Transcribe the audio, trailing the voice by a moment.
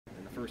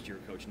first-year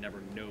coach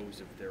never knows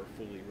if they're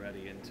fully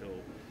ready until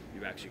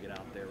you actually get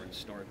out there and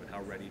start. But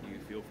how ready do you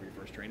feel for your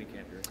first training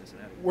camp here in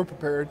Cincinnati? We're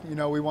prepared. You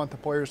know, we want the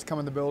players to come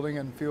in the building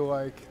and feel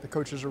like the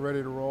coaches are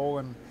ready to roll.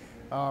 And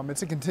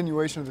it's a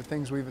continuation of the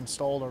things we've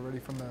installed already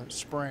from the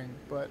spring.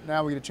 But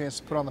now we get a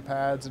chance to put on the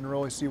pads and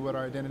really see what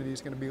our identity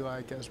is going to be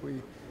like as we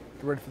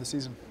get ready for the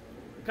season.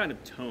 What kind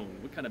of tone,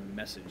 what kind of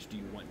message do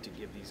you want to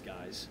give these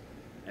guys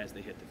as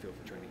they hit the field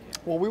for training camp?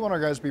 Well, we want our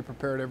guys to be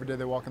prepared every day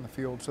they walk in the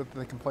field so that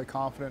they can play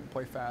confident and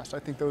play fast. I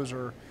think those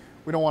are,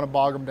 we don't want to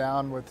bog them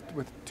down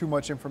with too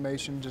much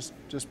information just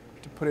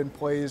to put in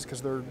plays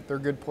because they're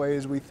good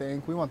plays, we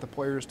think. We want the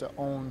players to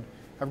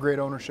have great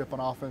ownership on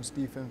offense,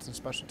 defense, and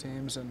special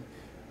teams. And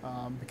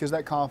because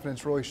that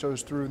confidence really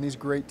shows through in these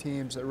great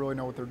teams that really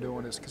know what they're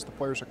doing is because the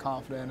players are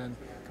confident and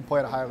can play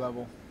at a high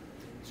level.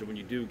 So when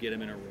you do get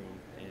them in a room,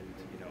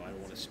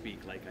 to speak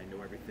like I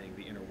know everything,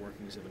 the inner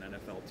workings of an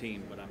NFL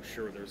team, but I'm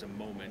sure there's a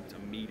moment, a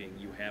meeting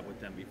you have with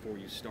them before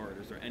you start.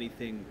 Is there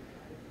anything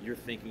you're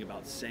thinking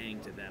about saying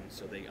to them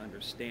so they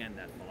understand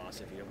that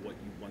philosophy of what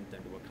you want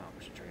them to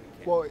accomplish at training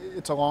camp? Well,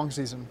 it's a long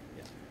season.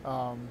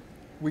 Yeah.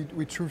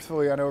 We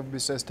truthfully, I know everybody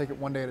says take it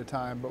one day at a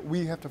time, but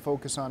we have to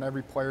focus on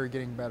every player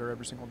getting better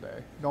every single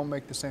day. Don't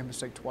make the same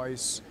mistake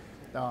twice.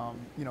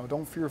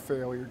 Don't fear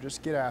failure.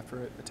 Just get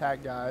after it,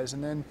 attack guys,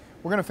 and then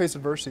we're going to face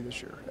adversity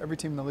this year. Every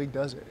team in the league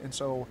does it, and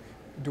so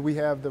do we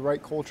have the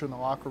right culture in the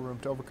locker room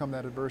to overcome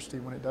that adversity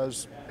when it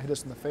does hit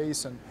us in the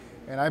face? And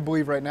I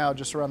believe right now,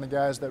 just around the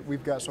guys that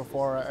we've got so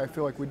far, I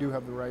feel like we do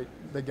have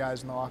the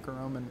guys in the locker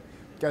room and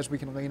guys we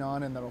can lean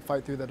on and that'll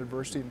fight through that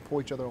adversity and pull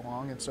each other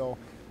along. And so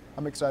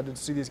I'm excited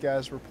to see these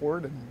guys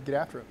report and get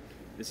after it.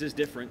 This is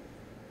different.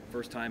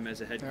 First time as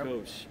a head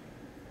coach.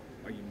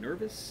 Are you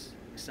nervous,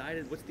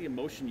 excited? What's the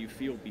emotion you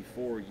feel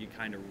before you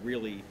kind of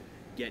really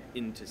get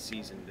into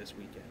season this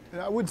weekend?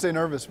 I wouldn't say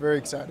nervous, very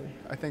excited.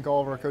 I think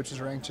all of our coaches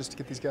are anxious to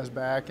get these guys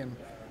back and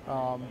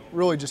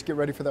really just get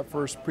ready for that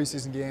first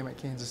preseason game at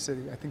Kansas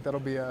City. I think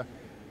that'll be a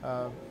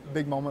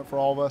big moment for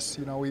all of us.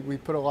 You know, we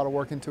put a lot of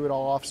work into it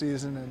all off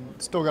season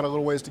and still got a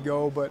little ways to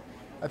go, but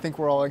I think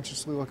we're all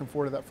anxiously looking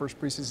forward to that first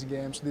preseason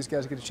game so these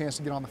guys get a chance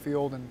to get on the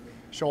field and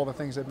show all the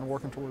things they've been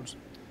working towards.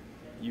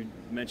 You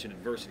mentioned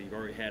adversity. You've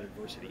already had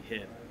adversity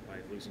hit by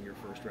losing your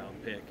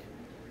first-round pick.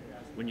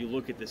 When you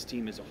look at this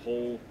team as a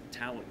whole,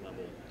 talent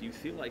level, do you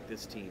feel like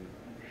this team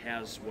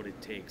has what it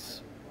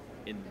takes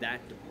in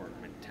that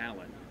department,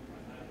 talent,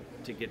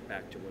 to get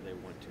back to where they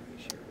want to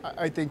this year?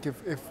 I think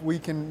if we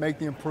can make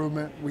the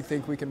improvement we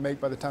think we can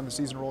make by the time the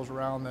season rolls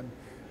around, then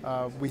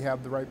we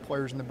have the right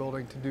players in the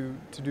building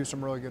to do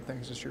some really good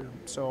things this year.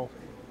 So,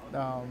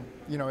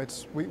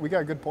 we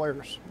got good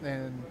players,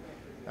 and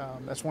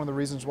that's one of the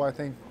reasons why I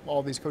think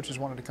all these coaches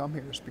wanted to come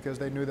here is because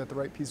they knew that the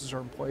right pieces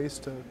are in place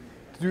to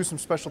do some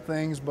special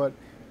things, but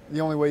the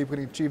only way you can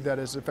achieve that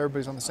is if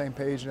everybody's on the same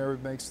page and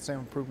everybody makes the same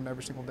improvement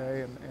every single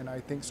day, and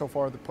I think so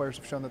far the players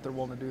have shown that they're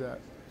willing to do that.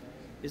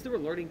 Is there a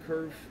learning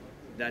curve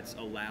that's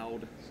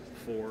allowed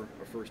for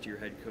a first-year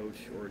head coach,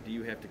 or do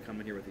you have to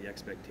come in here with the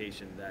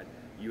expectation that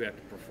you have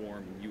to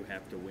perform and you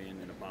have to win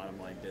in a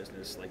bottom-line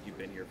business like you've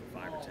been here for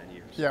 5 or 10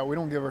 years? Yeah, we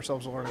don't give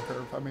ourselves a learning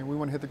curve. I mean, we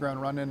want to hit the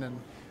ground running, and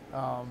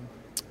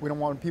we don't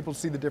want people to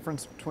see the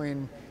difference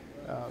between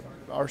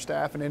our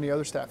staff and any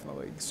other staff in the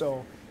league.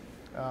 So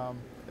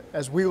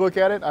as we look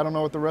at it, I don't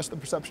know what the rest of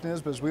the perception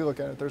is, but as we look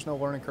at it, there's no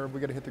learning curve. We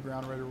got to hit the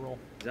ground ready to roll.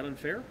 Is that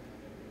unfair?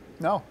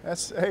 No,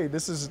 this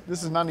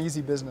is not an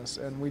easy business,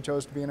 and we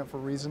chose to be in it for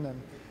a reason,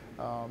 and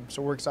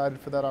so we're excited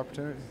for that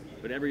opportunity.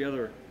 But every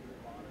other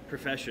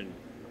profession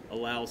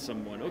allows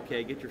someone,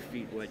 okay, get your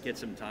feet wet, get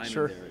some time in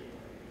there.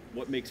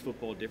 What makes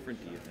football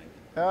different, do you think?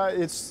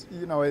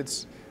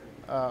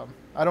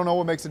 I don't know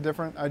what makes it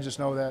different. I just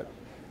know that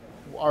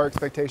our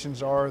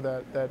expectations are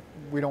that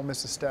we don't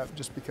miss a step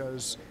just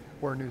because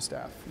we're new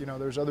staff. You know,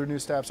 there's other new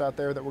staffs out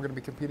there that we're going to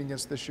be competing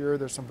against this year.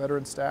 There's some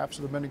veteran staffs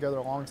that have been together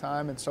a long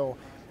time, and so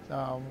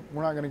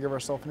we're not going to give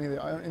ourselves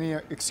any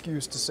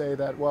excuse to say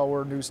that, well,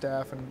 we're new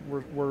staff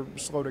and we're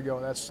slow to go.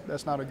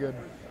 That's not a good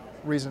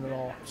reason at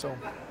all.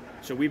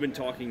 So we've been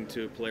talking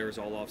to players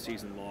all off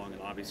season long,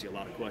 and obviously a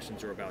lot of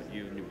questions are about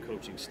you, new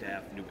coaching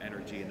staff, new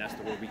energy, and that's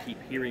the word we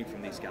keep hearing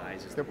from these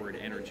guys is the word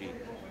energy.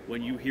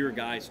 When you hear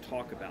guys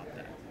talk about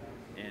that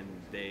and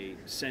they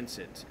sense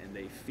it and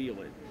they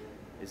feel it,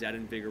 is that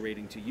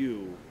invigorating to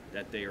you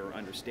that they are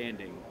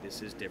understanding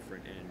this is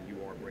different and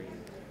you are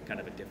bringing kind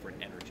of a different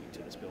energy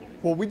to this building?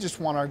 Well, we just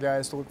want our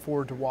guys to look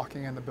forward to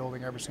walking in the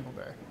building every single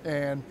day.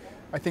 And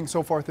I think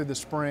so far through the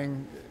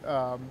spring,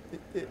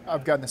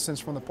 I've gotten the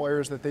sense from the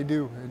players that they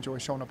do enjoy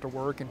showing up to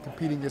work and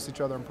competing against each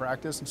other in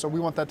practice. And so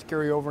we want that to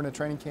carry over into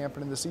training camp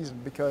and in the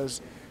season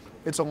because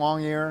it's a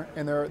long year,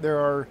 and there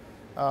are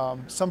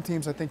some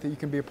teams I think that you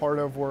can be a part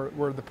of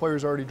where the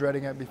players are already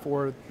dreading it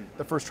before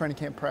the first training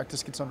camp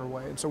practice gets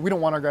underway. And so we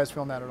don't want our guys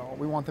feeling that at all.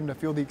 We want them to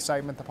feel the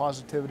excitement, the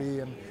positivity,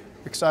 and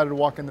excited to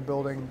walk in the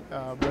building,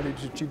 ready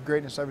to achieve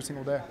greatness every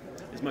single day.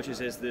 As much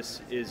as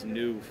this is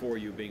new for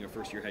you, being a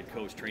first-year head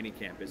coach, training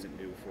camp isn't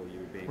new for you,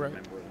 being a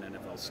member of an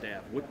NFL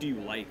staff. What do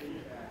you like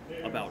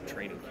about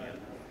training camp?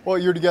 Well,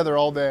 you're together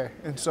all day,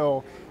 and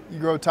so you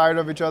grow tired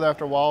of each other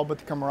after a while, but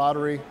the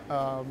camaraderie,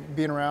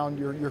 being around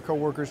your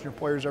coworkers and your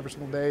players every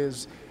single day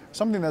is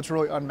something that's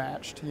really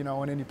unmatched, in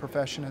any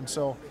profession. And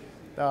so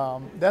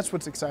that's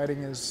what's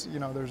exciting is,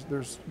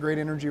 there's great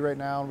energy right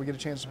now, and we get a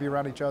chance to be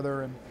around each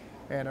other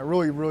and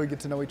really get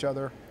to know each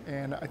other.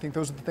 And I think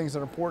those are the things that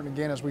are important,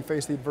 again, as we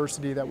face the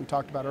adversity that we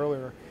talked about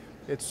earlier.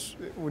 It's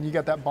when you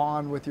got that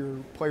bond with your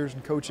players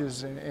and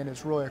coaches and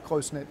it's really a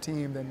close-knit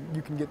team, then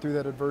you can get through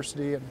that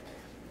adversity and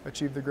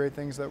achieve the great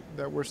things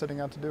that we're setting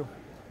out to do.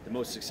 The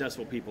most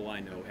successful people I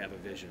know have a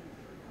vision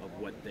of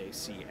what they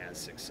see as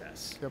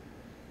success. Yep.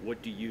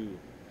 What do you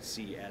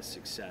see as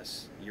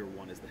success year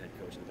one as the head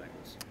coach of the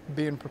Bengals?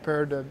 Being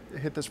prepared to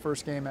hit this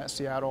first game at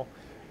Seattle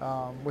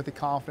with the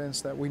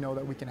confidence that we know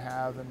that we can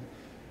have, and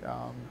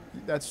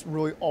that's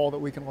really all that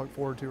we can look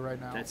forward to right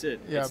now. That's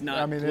it. Yeah, it's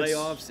not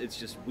playoffs. It's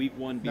just week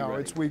one. Be ready. No,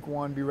 it's week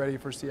one. Be ready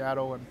for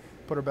Seattle and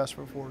put our best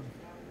foot forward.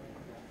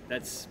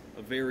 That's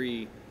a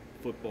very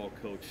football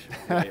coach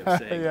way of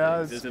saying yeah,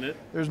 things, isn't it?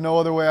 There's no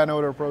other way I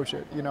know to approach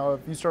it. If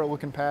you start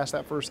looking past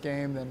that first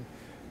game, then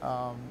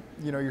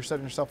you're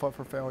setting yourself up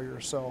for failure.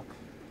 So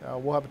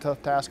we'll have a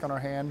tough task on our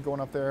hand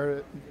going up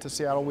there to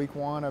Seattle week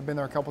one. I've been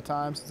there a couple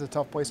times. It's a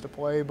tough place to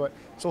play, but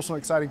it's also an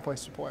exciting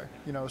place to play.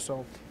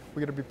 So we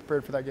got to be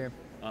prepared for that game.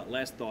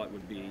 Last thought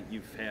would be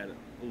you've had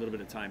a little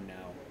bit of time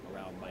now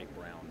around Mike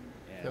Brown,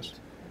 and yes.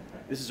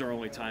 This is our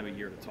only time of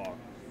year to talk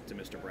to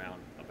Mr. Brown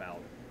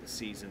about the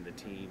season, the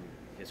team,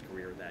 his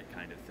career, that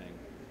kind of thing.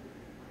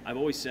 I've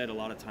always said a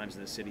lot of times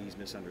in the city he's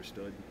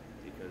misunderstood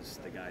because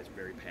the guy's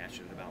very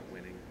passionate about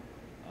winning,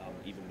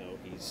 even though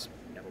he's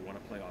never won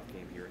a playoff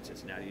game here in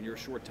Cincinnati. In your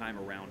short time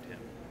around him,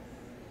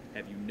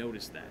 have you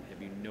noticed that?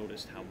 Have you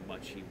noticed how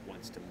much he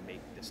wants to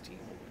make this team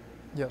a winner?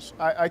 Yes,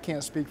 I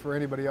can't speak for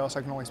anybody else.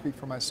 I can only speak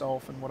for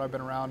myself and what I've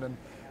been around, and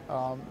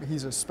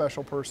he's a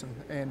special person,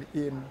 and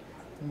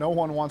no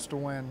one wants to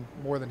win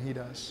more than he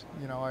does.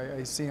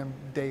 I see him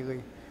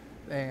daily,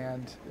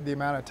 and the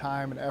amount of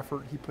time and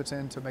effort he puts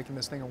into making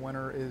this thing a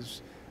winner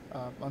is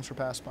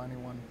unsurpassed by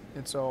anyone.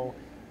 And so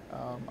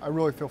I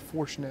really feel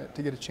fortunate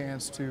to get a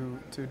chance to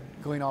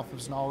glean off of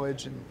his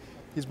knowledge, and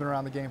he's been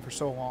around the game for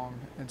so long.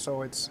 And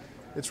so it's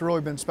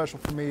really been special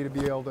for me to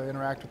be able to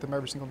interact with him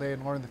every single day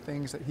and learn the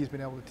things that he's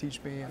been able to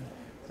teach me, and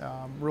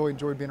really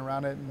enjoyed being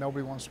around it, and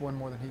nobody wants to win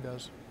more than he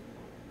does.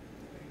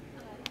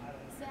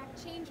 Zac,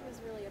 change was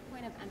really a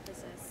point of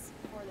emphasis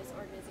for this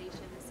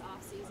organization this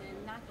offseason,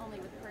 not only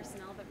with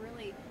personnel, but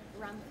really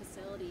around the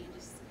facility and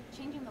just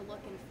changing the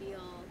look and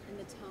feel and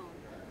the tone.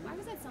 Why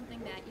was that something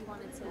that you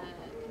wanted to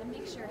kind of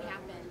make sure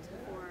happened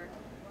before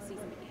the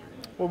season began?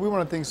 Well, we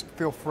wanted things to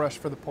feel fresh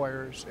for the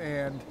players,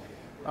 and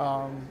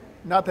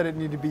not that it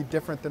needed to be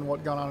different than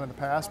what gone on in the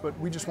past, but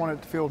we just wanted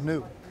it to feel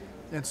new.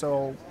 And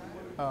so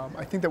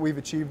I think that we've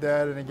achieved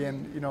that, and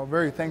again,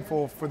 very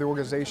thankful for the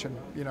organization.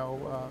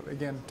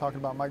 Again, talking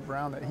about Mike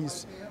Brown, that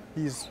he's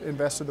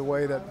invested the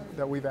way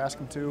that we've asked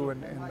him to,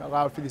 and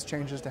allowed for these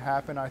changes to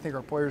happen. I think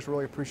our players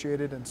really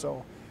appreciate it, and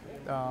so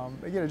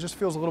again, it just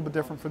feels a little bit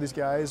different for these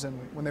guys, and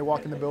when they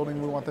walk in the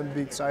building, we want them to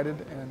be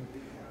excited,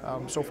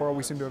 and so far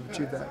we seem to have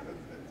achieved that.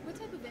 What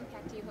type of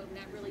impact do you hope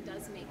that really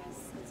does make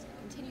us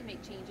continue to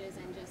make changes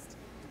and just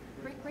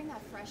bring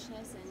that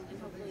freshness and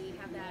hopefully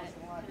have that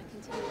kind of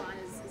continue on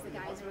as the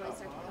guys really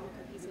start to become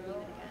a cohesive unit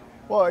again?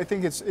 Well, I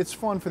think it's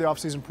fun for the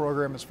off-season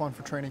program. It's fun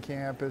for training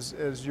camp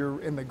as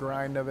you're in the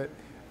grind of it.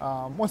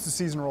 Once the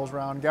season rolls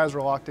around, guys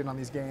are locked in on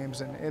these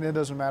games, and it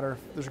doesn't matter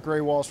if there's a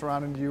gray wall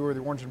surrounding you or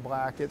the orange and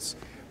black. It's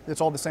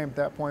all the same at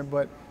that point.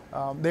 But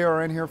they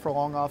are in here for a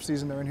long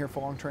off-season. They're in here for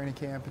a long training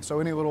camp, and so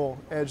any little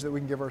edge that we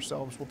can give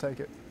ourselves, we'll take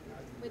it.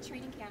 With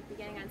training camp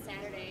beginning on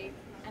Saturday,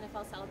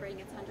 NFL celebrating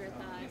its 100th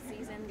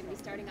season, going to be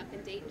starting up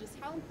in Dayton. Just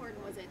how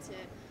important was it to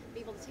be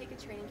able to take a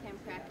training camp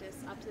practice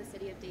up to the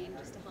city of Dayton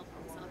just to help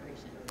with the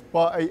celebration?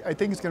 Well, I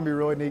think it's going to be a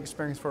really neat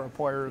experience for our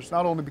players,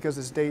 not only because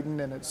it's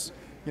Dayton and it's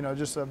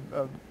just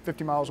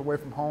 50 miles away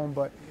from home,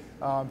 but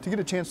to get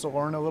a chance to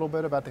learn a little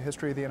bit about the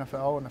history of the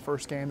NFL and the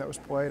first game that was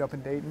played up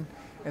in Dayton.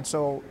 And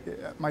so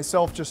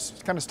myself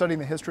just kind of studying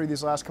the history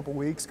these last couple of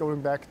weeks,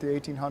 going back to the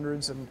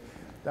 1800s, and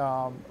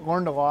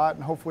learned a lot,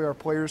 and hopefully our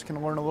players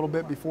can learn a little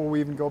bit before we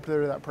even go up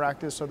there to that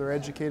practice, so they're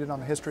educated on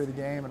the history of the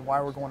game and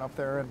why we're going up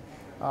there.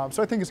 And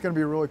so I think it's going to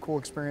be a really cool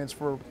experience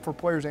for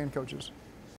players and coaches.